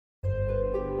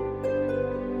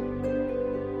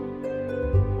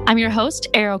I'm your host,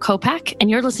 Ariel Kopak, and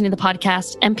you're listening to the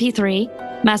podcast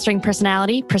MP3, Mastering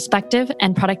Personality, Perspective,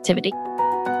 and Productivity.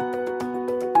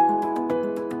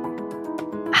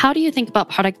 How do you think about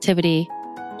productivity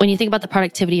when you think about the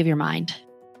productivity of your mind?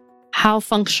 How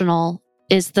functional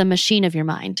is the machine of your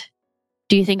mind?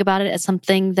 Do you think about it as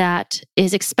something that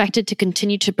is expected to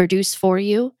continue to produce for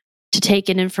you, to take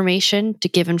in information, to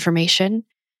give information,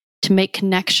 to make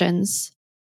connections?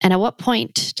 And at what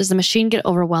point does the machine get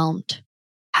overwhelmed?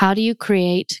 How do you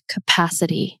create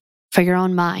capacity for your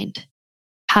own mind?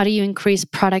 How do you increase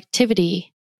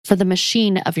productivity for the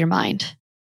machine of your mind?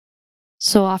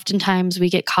 So oftentimes we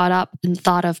get caught up in the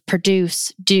thought of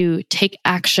produce, do, take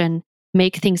action,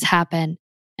 make things happen.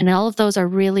 And all of those are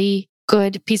really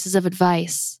good pieces of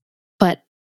advice. But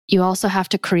you also have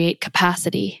to create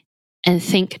capacity and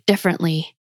think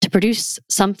differently to produce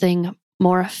something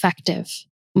more effective,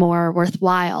 more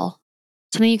worthwhile,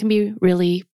 something you can be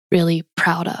really, really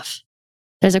proud of.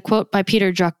 There's a quote by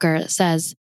Peter Drucker that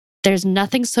says, "There's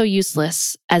nothing so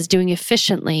useless as doing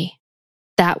efficiently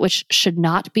that which should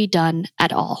not be done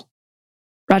at all."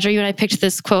 Roger, you and I picked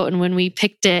this quote, and when we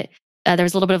picked it, there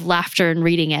was a little bit of laughter in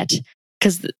reading it,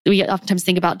 because we oftentimes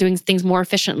think about doing things more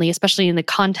efficiently, especially in the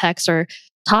context or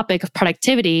topic of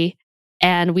productivity,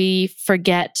 and we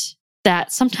forget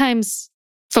that sometimes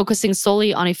focusing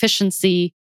solely on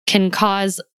efficiency can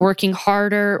cause working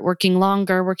harder, working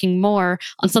longer, working more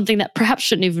on something that perhaps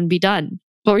shouldn't even be done.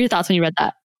 What were your thoughts when you read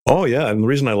that? Oh, yeah. And the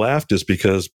reason I laughed is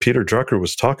because Peter Drucker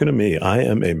was talking to me. I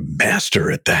am a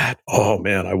master at that. Oh,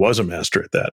 man, I was a master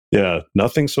at that. Yeah,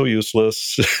 nothing so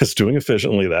useless as doing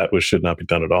efficiently that which should not be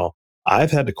done at all.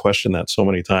 I've had to question that so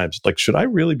many times. Like, should I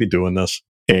really be doing this?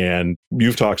 And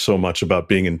you've talked so much about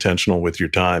being intentional with your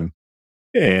time.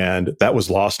 And that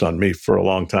was lost on me for a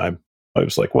long time. I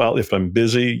was like, well, if I'm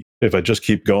busy, if I just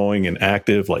keep going and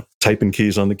active, like typing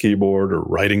keys on the keyboard or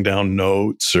writing down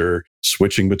notes or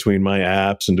switching between my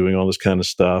apps and doing all this kind of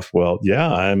stuff, well, yeah,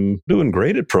 I'm doing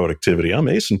great at productivity. I'm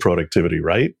acing productivity,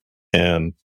 right?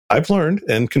 And I've learned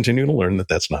and continue to learn that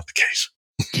that's not the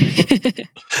case.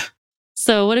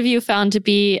 So what have you found to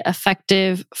be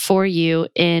effective for you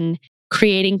in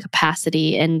creating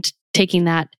capacity and taking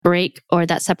that break or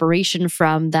that separation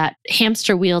from that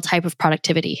hamster wheel type of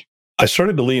productivity? I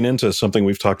started to lean into something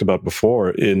we've talked about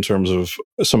before in terms of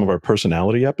some of our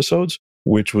personality episodes,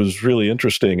 which was really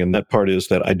interesting. And that part is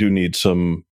that I do need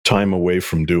some time away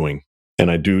from doing,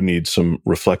 and I do need some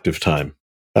reflective time.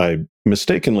 I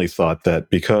mistakenly thought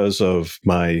that because of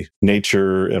my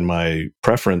nature and my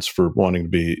preference for wanting to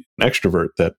be an extrovert,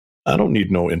 that I don't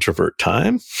need no introvert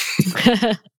time.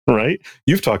 Right?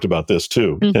 You've talked about this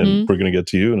too, and we're going to get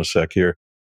to you in a sec here.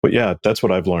 But yeah, that's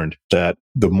what I've learned, that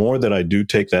the more that I do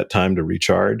take that time to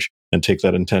recharge and take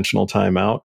that intentional time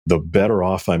out, the better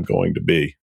off I'm going to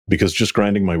be. Because just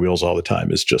grinding my wheels all the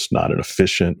time is just not an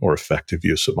efficient or effective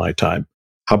use of my time.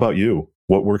 How about you?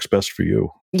 What works best for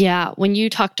you? Yeah, when you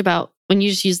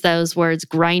just used those words,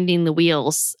 grinding the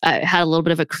wheels, I had a little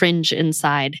bit of a cringe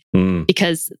inside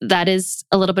because that is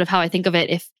a little bit of how I think of it.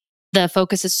 If the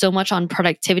focus is so much on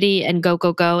productivity and go,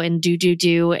 go, go and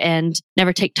do, and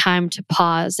never take time to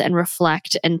pause and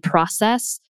reflect and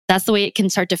process, that's the way it can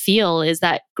start to feel, is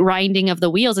that grinding of the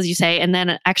wheels, as you say. And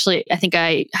then actually, I think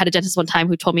I had a dentist one time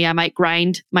who told me I might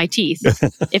grind my teeth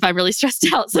if I'm really stressed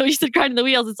out. So you said grinding the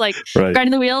wheels. It's like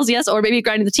grinding the wheels, yes, or maybe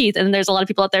grinding the teeth. And there's a lot of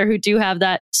people out there who do have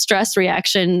that stress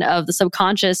reaction of the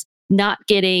subconscious, not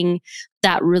getting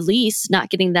that release, not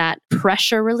getting that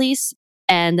pressure release.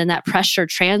 And then that pressure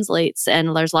translates.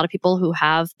 And there's a lot of people who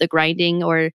have the grinding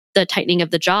or the tightening of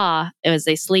the jaw as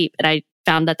they sleep. And I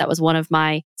found that was one of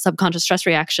my subconscious stress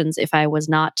reactions if I was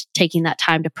not taking that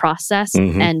time to process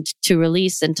and to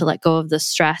release and to let go of the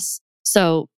stress.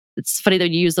 So it's funny that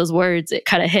you use those words. It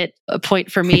kind of hit a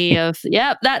point for me of,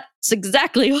 yeah, that's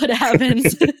exactly what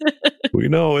happens. We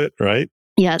know it, right?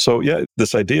 Yeah. So yeah,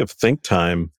 this idea of think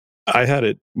time, I had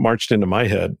it marched into my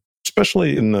head,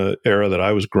 especially in the era that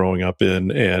I was growing up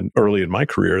in and early in my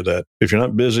career, that if you're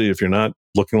not busy, if you're not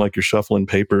looking like you're shuffling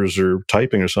papers or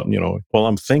typing or something, well,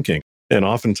 I'm thinking. And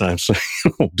oftentimes,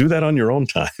 do that on your own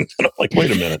time. And I'm like,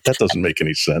 wait a minute, that doesn't make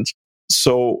any sense.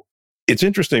 So it's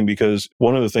interesting because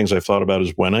one of the things I've thought about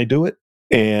is when I do it.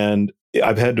 And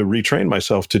I've had to retrain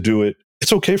myself to do it.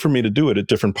 It's okay for me to do it at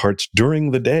different parts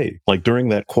during the day, like during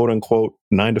that quote unquote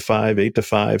 9 to 5, 8 to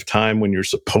 5 time when you're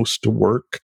supposed to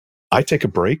work. I take a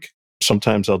break.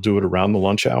 Sometimes I'll do it around the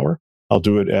lunch hour. I'll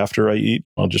do it after I eat.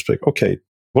 I'll just be like, okay,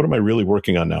 what am I really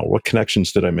working on now? What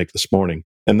connections did I make this morning?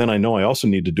 And then I know I also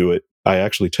need to do it. I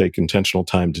actually take intentional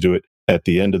time to do it at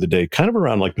the end of the day, kind of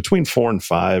around like between 4 and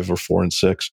 5 or 4 and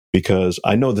 6, because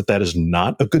I know that is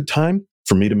not a good time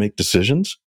for me to make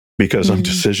decisions. because I'm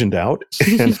decisioned out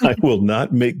and I will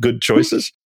not make good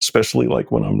choices, especially like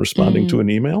when I'm responding to an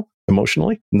email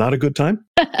emotionally. Not a good time.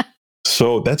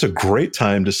 So that's a great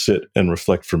time to sit and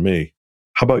reflect for me.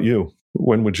 How about you?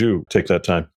 When would you take that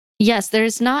time? Yes,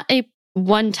 there's not a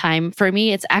one time. For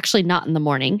me, it's actually not in the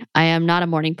morning. I am not a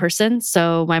morning person.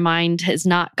 So my mind has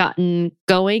not gotten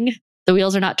going. The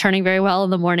wheels are not turning very well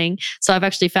in the morning. So I've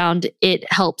actually found it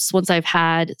helps once I've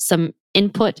had some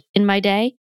input in my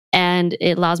day, and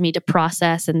it allows me to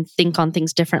process and think on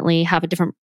things differently, have a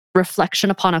different reflection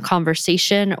upon a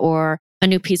conversation or a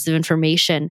new piece of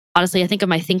information. Honestly, I think of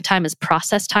my think time as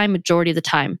process time majority of the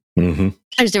time.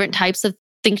 There's different types of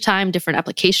think time, different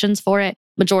applications for it.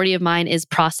 Majority of mine is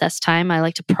process time. I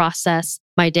like to process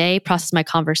my day, process my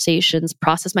conversations,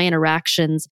 process my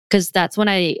interactions, because that's when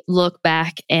I look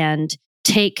back and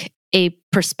take a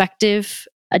perspective,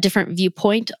 a different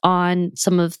viewpoint on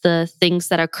some of the things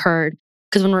that occurred.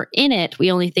 Because when we're in it, we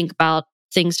only think about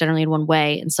things generally in one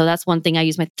way. And so that's one thing I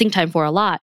use my think time for a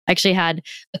lot. I actually had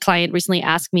a client recently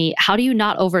ask me, how do you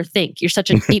not overthink? You're such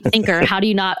a deep thinker. How do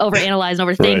you not overanalyze and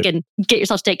overthink and get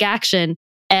yourself to take action?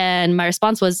 And my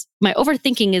response was, my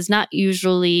overthinking is not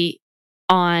usually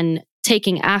on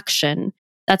taking action.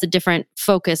 That's a different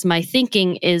focus. My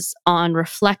thinking is on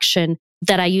reflection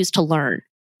that I use to learn,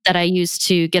 that I use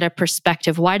to get a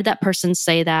perspective. Why did that person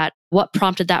say that? What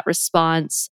prompted that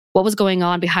response? What was going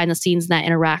on behind the scenes in that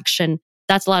interaction?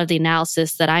 That's a lot of the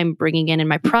analysis that I'm bringing in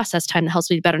my process time that helps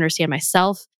me to better understand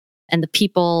myself and the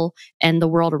people and the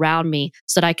world around me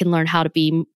so that I can learn how to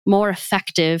be more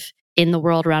effective in the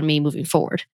world around me moving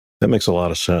forward. That makes a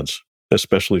lot of sense,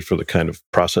 especially for the kind of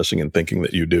processing and thinking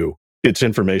that you do. It's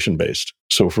information based.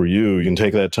 So for you, you can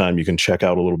take that time, you can check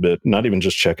out a little bit, not even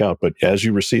just check out, but as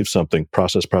you receive something,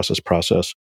 process,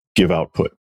 give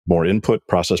output. More input,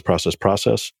 process,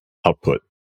 output.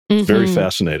 Very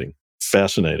fascinating.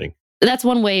 That's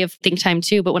one way of think time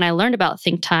too. But when I learned about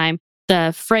think time,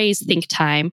 the phrase think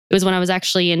time, it was when I was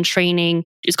actually in training.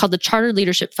 It was called the Chartered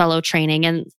Leadership Fellow training.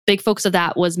 And big focus of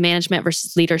that was management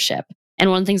versus leadership. And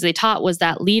one of the things they taught was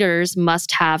that leaders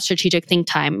must have strategic think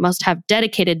time, must have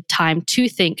dedicated time to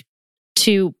think,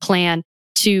 to plan,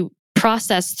 to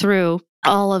process through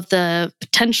all of the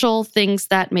potential things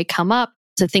that may come up,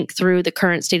 to think through the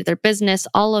current state of their business,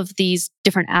 all of these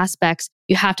different aspects.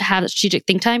 You have to have a strategic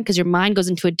think time because your mind goes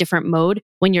into a different mode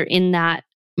when you're in that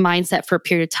mindset for a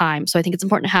period of time. So I think it's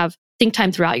important to have think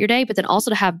time throughout your day, but then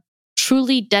also to have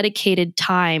truly dedicated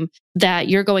time that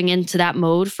you're going into that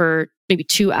mode for maybe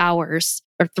 2 hours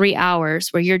or 3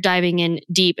 hours where you're diving in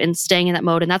deep and staying in that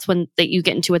mode. And that's when you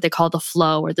get into what they call the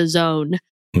flow or the zone.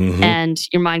 And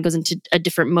your mind goes into a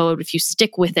different mode if you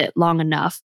stick with it long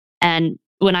enough. And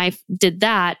when I did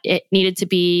that, it needed to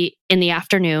be in the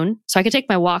afternoon. So I could take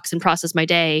my walks and process my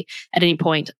day at any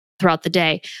point throughout the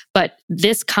day. But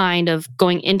this kind of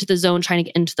going into the zone, trying to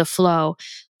get into the flow,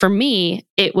 for me,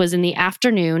 it was in the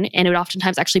afternoon, and it would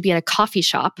oftentimes actually be at a coffee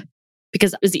shop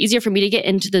because it was easier for me to get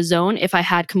into the zone if I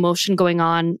had commotion going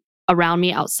on around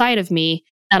me, outside of me.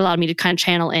 That allowed me to kind of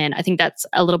channel in. I think that's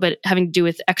a little bit having to do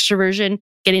with extroversion,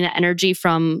 getting that energy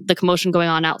from the commotion going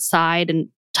on outside and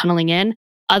tunneling in.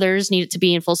 Others need it to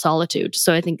be in full solitude.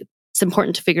 So I think it's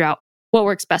important to figure out what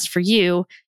works best for you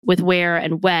with where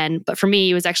and when. But for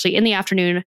me, it was actually in the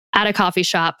afternoon at a coffee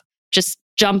shop, just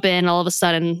jump in, all of a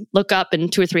sudden look up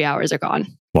and 2 or 3 hours are gone.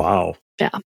 Wow.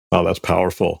 Yeah. Wow, that's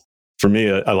powerful. For me,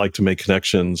 I like to make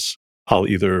connections. I'll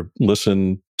either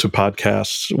listen to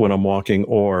podcasts when I'm walking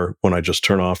or when I just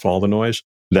turn off all the noise.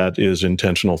 That is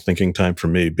intentional thinking time for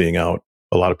me, being out.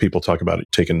 A lot of people talk about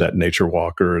it, taking that nature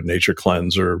walk or a nature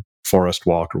cleanse or forest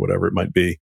walk or whatever it might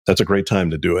be. That's a great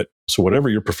time to do it. So whatever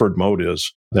your preferred mode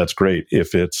is, that's great.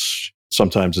 If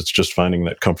sometimes it's just finding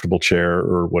that comfortable chair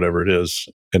or whatever it is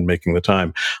and making the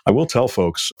time. I will tell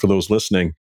folks, for those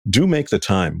listening, do make the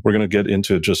time. We're going to get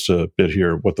into just a bit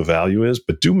here what the value is,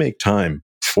 but do make time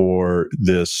for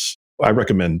this. I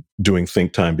recommend doing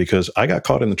think time because I got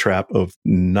caught in the trap of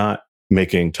not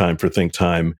making time for think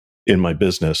time in my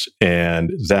business.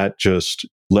 And that just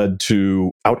led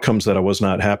to outcomes that I was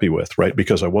not happy with, right?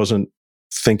 Because I wasn't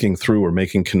thinking through or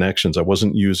making connections. I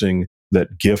wasn't using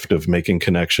that gift of making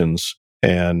connections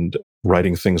and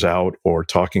writing things out or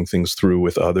talking things through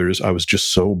with others. I was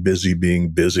just so busy being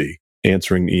busy,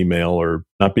 answering email or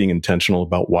not being intentional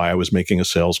about why I was making a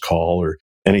sales call or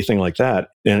anything like that.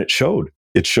 And it showed.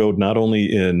 It showed not only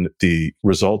in the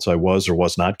results I was or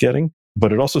was not getting,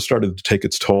 but it also started to take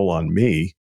its toll on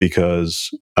me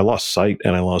because I lost sight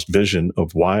and I lost vision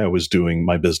of why I was doing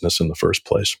my business in the first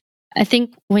place. I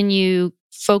think when you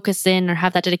focus in or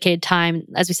have that dedicated time,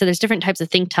 as we said, there's different types of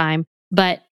think time,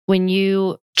 but when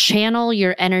you channel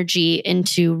your energy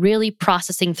into really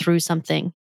processing through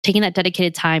something, taking that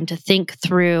dedicated time to think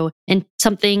through and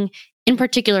something in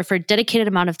particular for a dedicated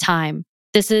amount of time.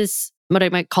 This is what I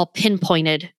might call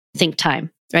pinpointed think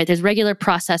time, right? There's regular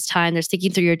process time. There's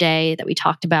thinking through your day that we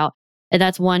talked about. And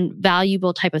that's one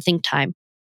valuable type of think time.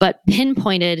 But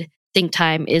pinpointed think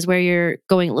time is where you're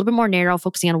going a little bit more narrow,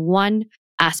 focusing on one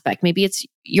aspect. Maybe it's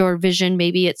your vision,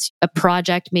 maybe it's a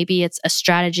project, maybe it's a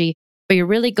strategy, but you're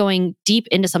really going deep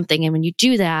into something. And when you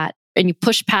do that and you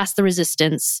push past the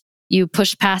resistance, you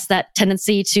push past that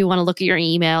tendency to want to look at your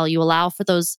email, you allow for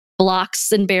those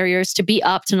blocks and barriers to be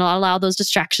up, to not allow those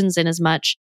distractions in as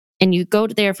much. And you go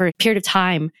there for a period of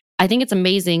time. I think it's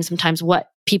amazing sometimes what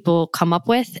people come up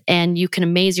with, and you can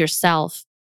amaze yourself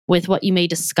with what you may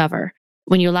discover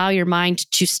when you allow your mind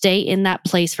to stay in that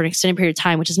place for an extended period of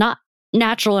time, which is not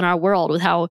natural in our world with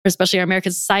how, especially our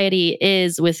American society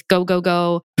is with go, go,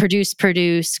 go, produce,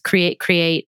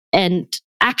 create. And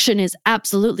action is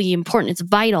absolutely important. It's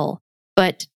vital,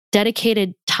 but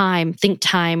dedicated time, think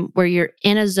time where you're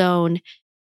in a zone,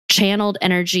 channeled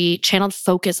energy, channeled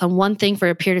focus on one thing for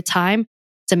a period of time.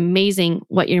 It's amazing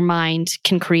what your mind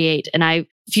can create. And a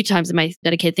few times in my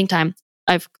dedicated think time,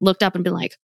 I've looked up and been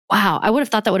like, wow, I would have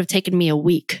thought that would have taken me a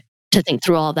week to think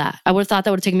through all of that. I would have thought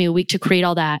that would have taken me a week to create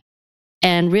all that.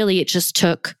 And really, it just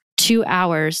took 2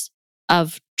 hours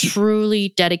of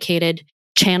truly dedicated,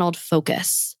 channeled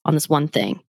focus on this one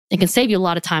thing. It can save you a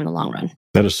lot of time in the long run.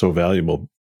 That is so valuable.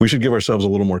 We should give ourselves a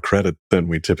little more credit than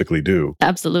we typically do.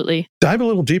 Absolutely. Dive a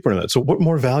little deeper into that. So what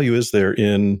more value is there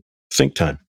in think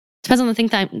time? Depends on the think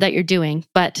time that you're doing,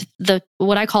 but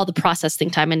what I call the process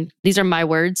think time, and these are my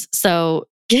words, so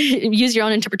use your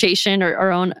own interpretation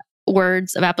or own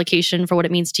words of application for what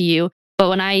it means to you. But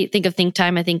when I think of think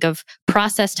time, I think of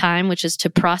process time, which is to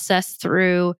process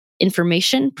through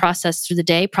information, process through the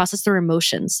day, process through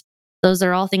emotions. Those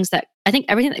are all things that I think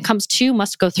everything that comes to you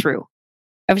must go through.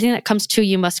 Everything that comes to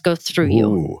you must go through you.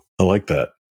 Ooh, I like that.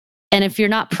 And if you're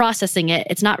not processing it,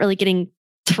 it's not really getting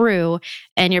through,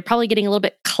 and you're probably getting a little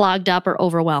bit clogged up or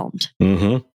overwhelmed.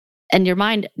 Mm-hmm. And your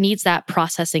mind needs that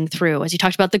processing through. As you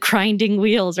talked about the grinding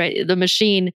wheels, right? The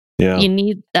machine, you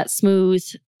need that smooth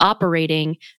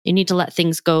operating. You need to let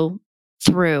things go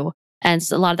through. And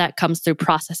so a lot of that comes through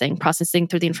processing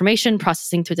through the information,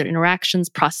 processing through the interactions,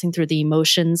 processing through the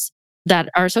emotions that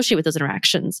are associated with those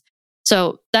interactions.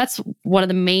 So that's one of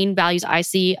the main values I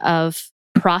see of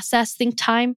process think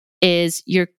time is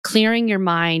you're clearing your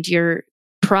mind, you're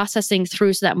processing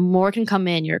through so that more can come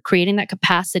in, you're creating that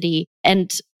capacity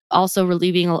and also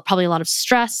relieving probably a lot of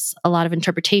stress, a lot of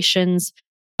interpretations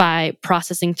by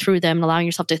processing through them and allowing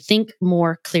yourself to think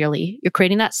more clearly. You're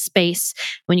creating that space.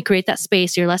 When you create that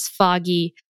space, you're less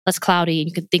foggy, less cloudy, and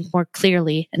you can think more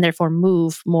clearly and therefore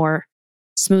move more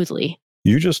smoothly.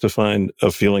 You just defined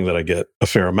a feeling that I get a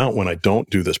fair amount when I don't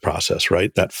do this process,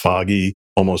 right? That foggy,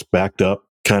 almost backed up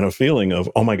kind of feeling of,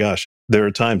 oh my gosh, there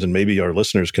are times, and maybe our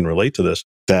listeners can relate to this,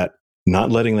 that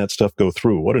not letting that stuff go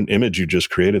through. What an image you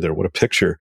just created there. What a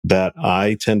picture that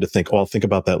I tend to think, oh, I'll think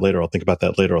about that later. I'll think about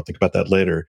that later. I'll think about that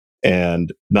later.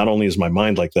 And not only is my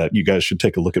mind like that, you guys should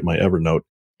take a look at my Evernote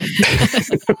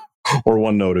or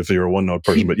OneNote if you're a OneNote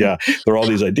person. But yeah, there are all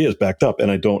these ideas backed up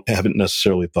and I haven't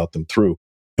necessarily thought them through.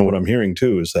 And what I'm hearing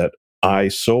too is that I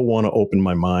so want to open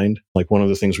my mind. Like one of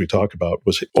the things we talked about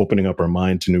was opening up our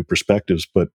mind to new perspectives.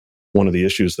 But one of the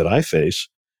issues that I face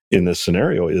in this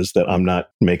scenario is that I'm not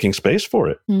making space for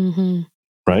it. Mm-hmm.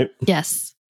 Right?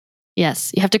 Yes.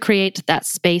 Yes. You have to create that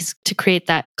space to create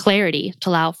that clarity to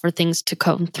allow for things to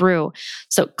come through.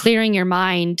 So clearing your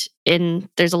mind, and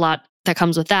there's a lot that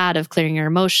comes with that of clearing your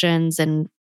emotions and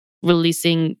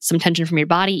releasing some tension from your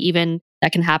body, even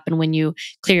that can happen when you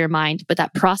clear your mind. But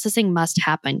that processing must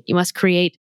happen. You must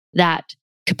create that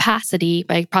capacity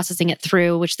by processing it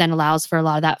through, which then allows for a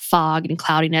lot of that fog and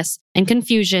cloudiness and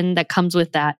confusion that comes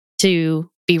with that to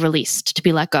be released, to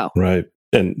be let go. Right.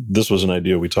 And this was an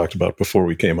idea we talked about before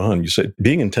we came on. You said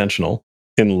being intentional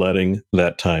in letting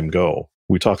that time go.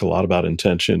 We talk a lot about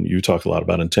intention. You talk a lot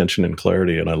about intention and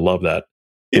clarity. And I love that.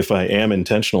 If I am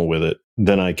intentional with it,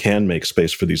 then I can make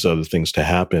space for these other things to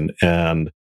happen.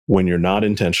 And when you're not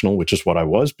intentional, which is what I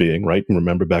was being, right? And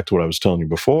remember back to what I was telling you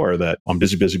before, that I'm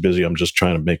busy. I'm just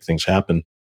trying to make things happen.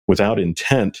 Without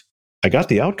intent, I got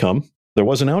the outcome. There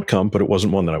was an outcome, but it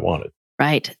wasn't one that I wanted.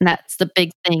 Right. And that's the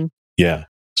big thing. Yeah.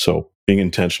 So being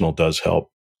intentional does help.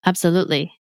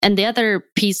 Absolutely. And the other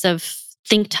piece of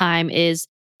think time is,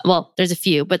 well, there's a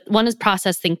few, but one is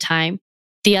process think time.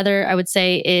 The other, I would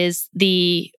say, is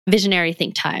the visionary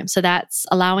think time. So that's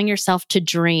allowing yourself to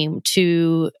dream,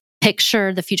 to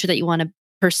picture the future that you want to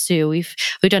pursue. We've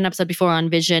done an episode before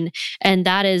on vision, and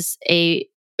that is a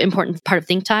important part of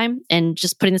think time. And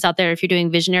just putting this out there, if you're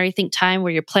doing visionary think time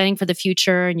where you're planning for the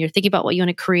future and you're thinking about what you want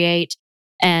to create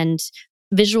and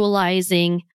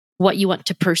visualizing what you want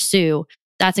to pursue,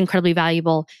 that's incredibly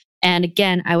valuable. And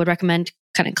again, I would recommend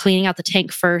kind of cleaning out the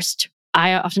tank first.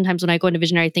 I oftentimes, when I go into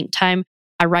visionary think time,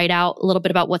 I write out a little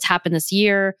bit about what's happened this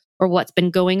year or what's been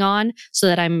going on so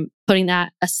that I'm putting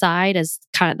that aside as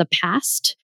kind of the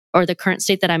past or the current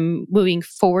state that I'm moving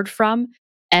forward from.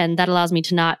 And that allows me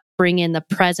to not bring in the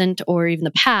present or even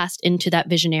the past into that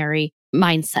visionary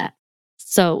mindset.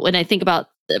 So when I think about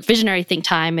the visionary think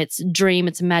time, it's dream,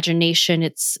 it's imagination,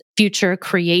 it's future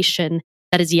creation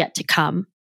that is yet to come.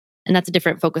 And that's a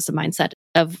different focus of mindset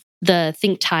of the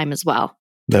think time as well.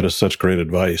 That is such great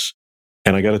advice.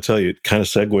 And I got to tell you, it kind of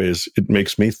segues, it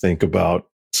makes me think about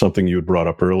something you had brought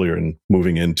up earlier in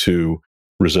moving into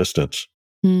resistance,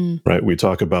 right? We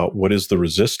talk about what is the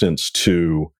resistance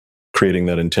to creating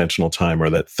that intentional time or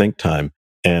that think time.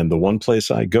 And the one place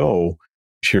I go,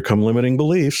 here come limiting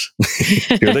beliefs.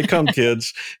 Here they come,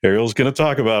 kids. Ariel's going to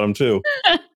talk about them too.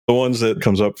 The ones that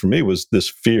comes up for me was this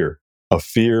fear, a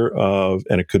fear of,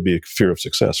 and it could be a fear of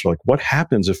success. Like, what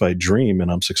happens if I dream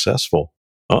and I'm successful?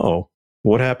 Uh-oh.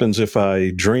 What happens if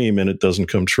I dream and it doesn't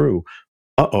come true?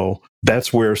 Uh-oh.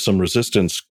 That's where some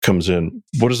resistance comes in.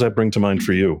 What does that bring to mind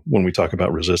for you when we talk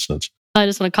about resistance? I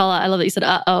just want to call out, I love that you said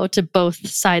uh-oh to both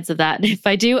sides of that. If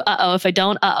I do, uh-oh. If I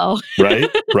don't, uh-oh.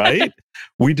 Right?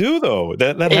 We do though.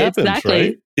 That happens, exactly.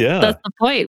 Right? Yeah. That's the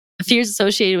point. Fear is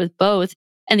associated with both.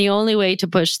 And the only way to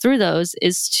push through those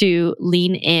is to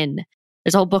lean in.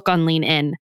 There's a whole book on lean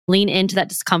in. Lean into that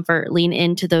discomfort, lean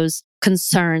into those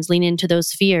concerns, lean into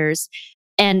those fears.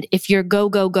 And if you're go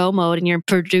mode and you're in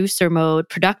producer mode,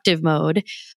 productive mode,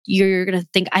 you're going to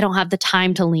think, I don't have the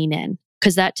time to lean in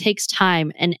because that takes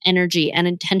time and energy and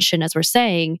intention, as we're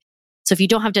saying. So if you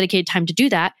don't have dedicated time to do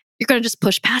that, you're going to just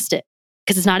push past it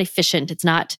because it's not efficient. It's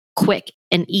not quick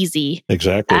and easy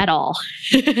at all.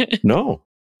 No.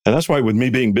 And that's why with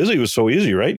me being busy, it was so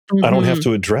easy, right? Mm-hmm. I don't have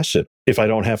to address it. If I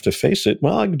don't have to face it,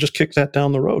 well, I can just kick that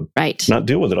down the road. Right. Not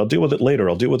deal with it. I'll deal with it later.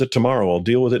 I'll deal with it tomorrow. I'll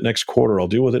deal with it next quarter. I'll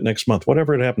deal with it next month,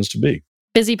 whatever it happens to be.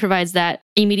 Busy provides that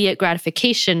immediate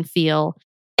gratification feel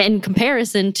in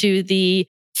comparison to the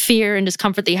fear and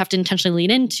discomfort that you have to intentionally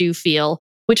lean into feel,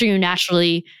 which are you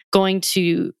naturally going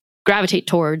to gravitate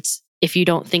towards if you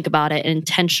don't think about it and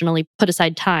intentionally put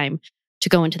aside time to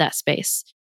go into that space.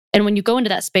 And when you go into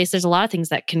that space, there's a lot of things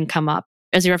that can come up.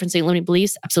 As you're referencing limiting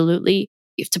beliefs, absolutely.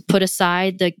 You have to put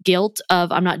aside the guilt of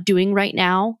I'm not doing right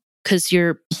now because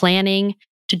you're planning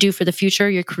to do for the future.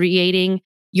 You're creating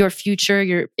your future.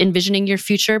 You're envisioning your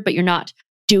future, but you're not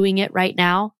doing it right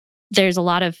now. There's a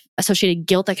lot of associated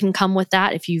guilt that can come with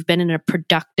that. If you've been in a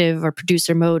productive or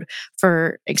producer mode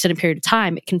for an extended period of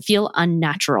time, it can feel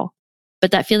unnatural.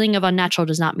 But that feeling of unnatural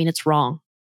does not mean it's wrong.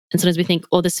 And sometimes we think,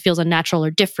 oh, this feels unnatural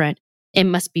or different. It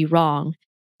must be wrong,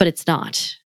 but it's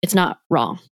not. It's not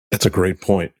wrong. That's a great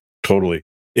point. Totally.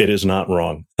 It is not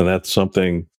wrong. And that's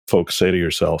something folks say to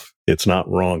yourself. It's not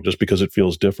wrong just because it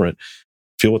feels different.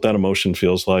 Feel what that emotion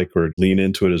feels like or lean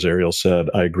into it, as Ariel said.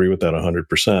 I agree with that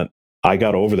 100%. I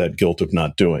got over that guilt of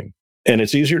not doing. And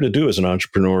it's easier to do as an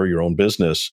entrepreneur, your own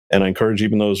business. And I encourage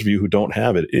even those of you who don't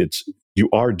have it, you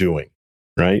are doing,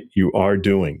 right? You are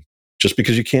doing. Just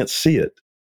because you can't see it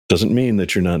doesn't mean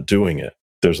that you're not doing it.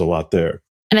 There's a lot there.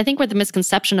 And I think where the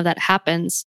misconception of that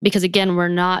happens, because again, we're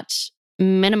not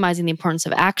minimizing the importance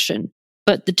of action.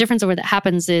 But the difference of where that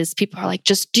happens is people are like,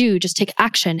 just take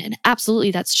action. And absolutely,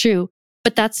 that's true.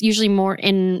 But that's usually more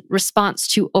in response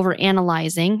to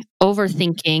overanalyzing,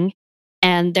 overthinking,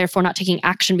 and therefore not taking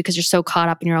action because you're so caught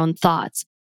up in your own thoughts.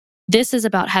 This is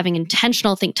about having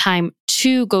intentional think time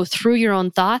to go through your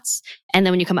own thoughts. And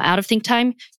then when you come out of think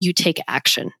time, you take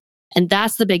action. And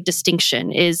that's the big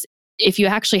distinction is if you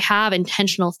actually have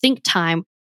intentional think time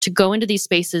to go into these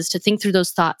spaces, to think through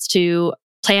those thoughts, to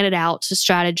plan it out, to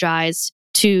strategize,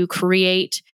 to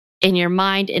create in your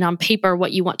mind and on paper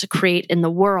what you want to create in the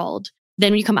world,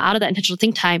 then when you come out of that intentional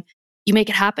think time, you make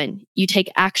it happen. You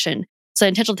take action. So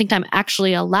intentional think time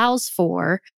actually allows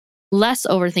for less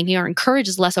overthinking or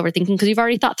encourages less overthinking because you've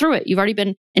already thought through it. You've already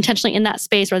been intentionally in that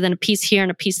space rather than a piece here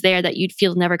and a piece there that you'd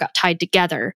feel never got tied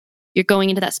together. You're going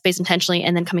into that space intentionally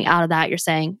and then coming out of that, you're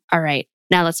saying, all right,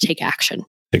 now let's take action.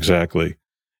 Exactly.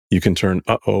 You can turn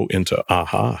uh-oh into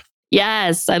aha.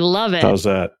 Yes, I love it. How's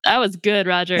that? That was good,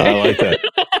 Roger. I like that.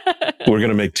 We're going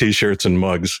to make t-shirts and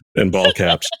mugs and ball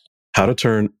caps. How to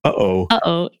turn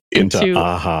uh-oh into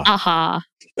aha. Aha.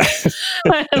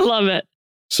 I love it.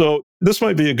 So this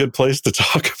might be a good place to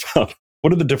talk about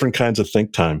what are the different kinds of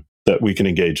think time that we can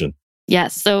engage in?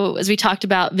 Yes. So as we talked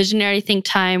about, visionary think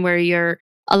time where you're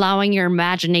allowing your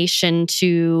imagination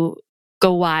to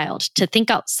go wild, to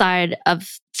think outside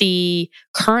of the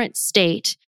current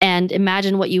state and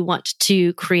imagine what you want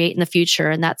to create in the future.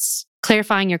 And that's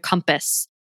clarifying your compass.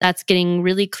 That's getting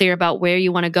really clear about where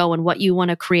you want to go and what you want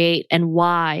to create and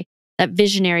why. That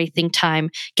visionary think time,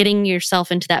 getting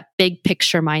yourself into that big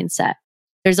picture mindset.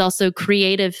 There's also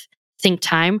creative think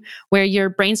time where you're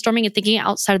brainstorming and thinking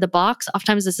outside of the box.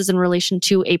 Oftentimes this is in relation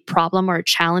to a problem or a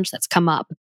challenge that's come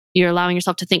up. You're allowing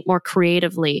yourself to think more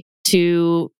creatively,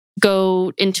 to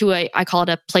go into I call it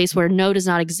a place where no does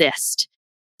not exist.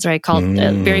 That's what I call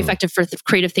it very effective for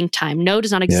creative think time. No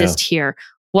does not exist here.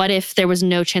 What if there was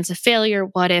no chance of failure?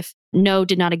 What if no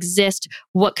did not exist?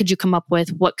 What could you come up with?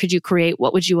 What could you create?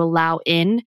 What would you allow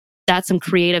in? That's some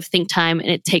creative think time. And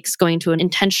it takes going to an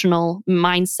intentional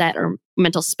mindset or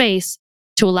mental space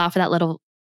to allow for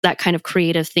that kind of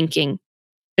creative thinking.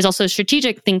 There's also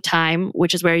strategic think time,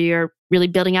 which is where you're really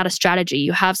building out a strategy.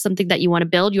 You have something that you want to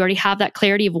build. You already have that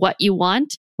clarity of what you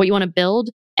want to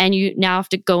build. And you now have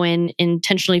to go in and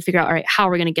intentionally figure out, all right, how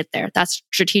are we going to get there? That's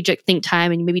strategic think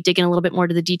time. And you maybe dig in a little bit more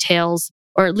to the details,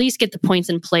 or at least get the points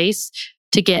in place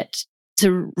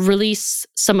to release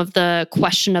some of the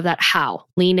question of that how.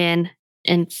 Lean in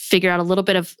and figure out a little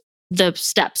bit of the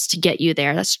steps to get you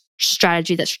there. That's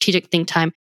strategy, that strategic think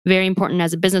time. Very important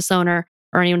as a business owner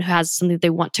or anyone who has something they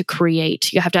want to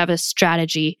create. You have to have a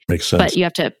strategy. Makes sense. But you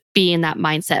have to be in that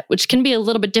mindset, which can be a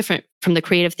little bit different from the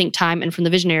creative think time and from the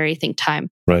visionary think time.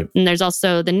 Right. And there's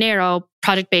also the narrow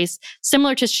project-based,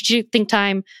 similar to strategic think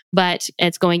time, but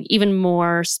it's going even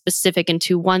more specific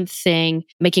into one thing,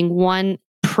 making one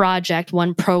project,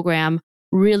 one program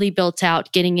really built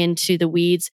out, getting into the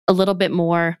weeds a little bit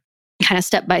more kind of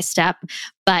step by step,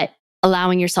 but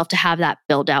allowing yourself to have that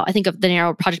build out. I think of the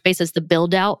narrow project base as the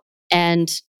build out,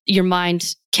 and your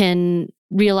mind can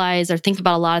realize or think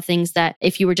about a lot of things that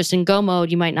if you were just in go mode,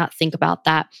 you might not think about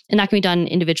that. And that can be done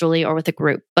individually or with a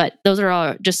group. But those are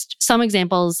all just some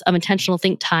examples of intentional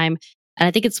think time. And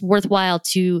I think it's worthwhile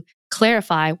to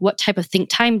clarify what type of think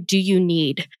time do you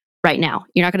need right now.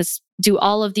 You're not going to do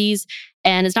all of these,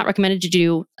 and it's not recommended to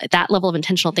do that level of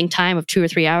intentional think time of 2 or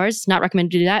 3 hours. It's not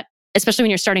recommended to do that, especially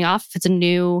when you're starting off. If it's a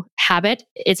new habit,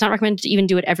 it's not recommended to even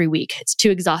do it every week. It's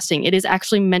too exhausting. It is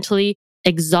actually mentally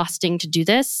exhausting to do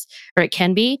this, or it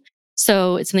can be.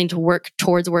 So it's something to work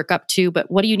towards, work up to.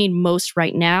 But what do you need most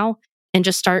right now? And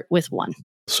just start with one.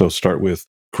 So start with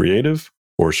creative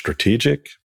or strategic,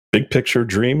 big picture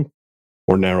dream,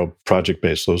 or narrow project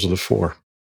based. Those are the 4.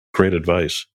 Great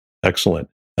advice. Excellent.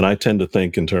 And I tend to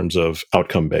think in terms of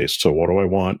outcome based. So what do I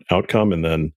want? Outcome, and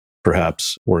then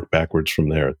perhaps work backwards from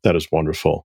there. That is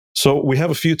wonderful. So we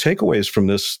have a few takeaways from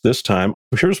this time.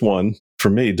 Here's one for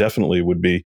me, definitely would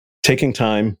be taking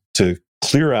time to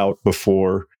clear out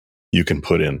before you can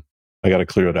put in. I got to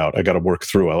clear it out. I got to work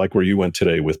through. I like where you went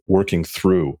today with working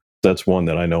through. That's one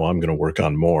that I know I'm going to work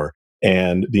on more.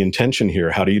 And the intention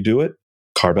here, how do you do it?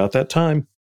 Carve out that time.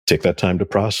 Take that time to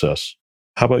process.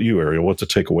 How about you, Ariel? What's a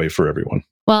takeaway for everyone?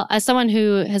 Well, as someone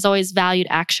who has always valued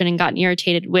action and gotten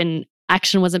irritated when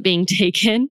action wasn't being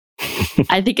taken,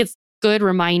 I think it's a good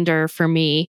reminder for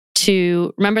me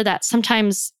to remember that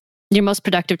sometimes your most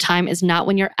productive time is not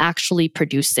when you're actually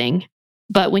producing,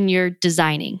 but when you're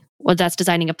designing. Whether that's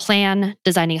designing a plan,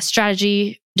 designing a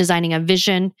strategy, designing a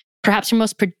vision. Perhaps your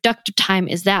most productive time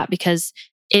is that, because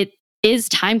it is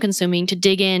time consuming to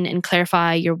dig in and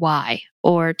clarify your why,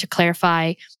 or to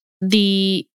clarify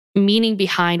the meaning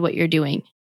behind what you're doing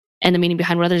and the meaning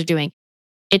behind what others are doing.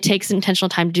 It takes intentional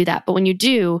time to do that. But when you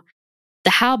do, the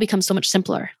how becomes so much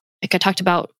simpler. Like I talked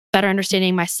about, better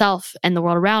understanding myself and the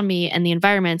world around me and the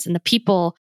environments and the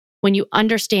people. When you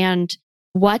understand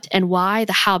what and why,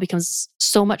 the how becomes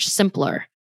so much simpler.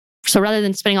 So rather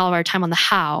than spending all of our time on the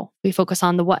how, we focus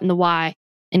on the what and the why,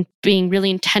 and being really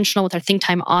intentional with our think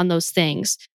time on those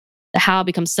things. The how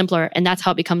becomes simpler, and that's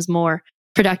how it becomes more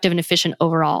productive and efficient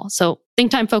overall. So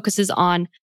think time focuses on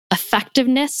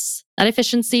effectiveness, not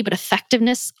efficiency, but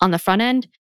effectiveness on the front end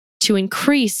to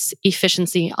increase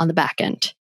efficiency on the back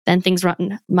end. Then things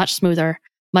run much smoother,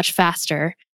 much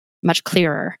faster, much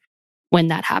clearer when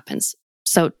that happens.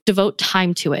 So devote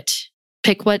time to it.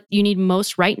 Pick what you need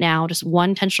most right now, just one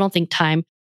intentional think time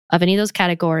of any of those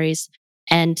categories,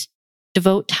 and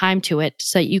devote time to it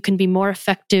so that you can be more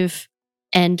effective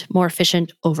and more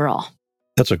efficient overall.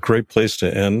 That's a great place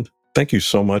to end. Thank you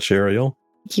so much, Ariel.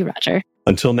 Thank you, Roger.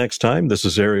 Until next time, this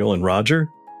is Ariel and Roger,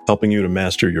 helping you to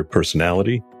master your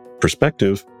personality,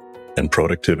 perspective, and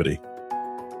productivity.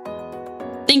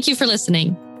 Thank you for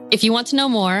listening. If you want to know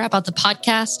more about the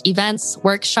podcast, events,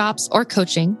 workshops, or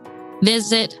coaching,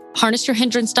 visit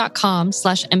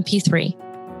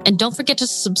harnessyourhindrance.com/MP3. And don't forget to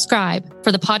subscribe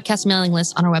for the podcast mailing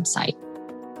list on our website.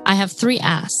 I have 3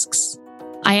 asks.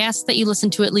 I ask that you listen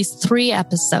to at least 3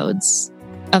 episodes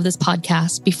of this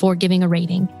podcast before giving a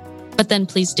rating, but then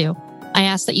please do. I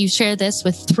ask that you share this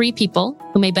with 3 people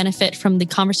who may benefit from the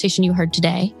conversation you heard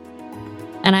today.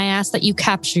 And I ask that you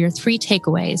capture your 3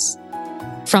 takeaways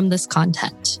from this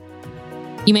content.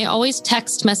 You may always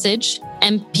text message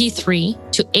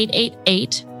MP3 to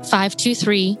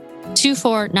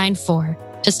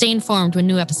 888-523-2494 to stay informed when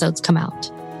new episodes come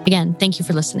out. Again, thank you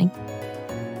for listening.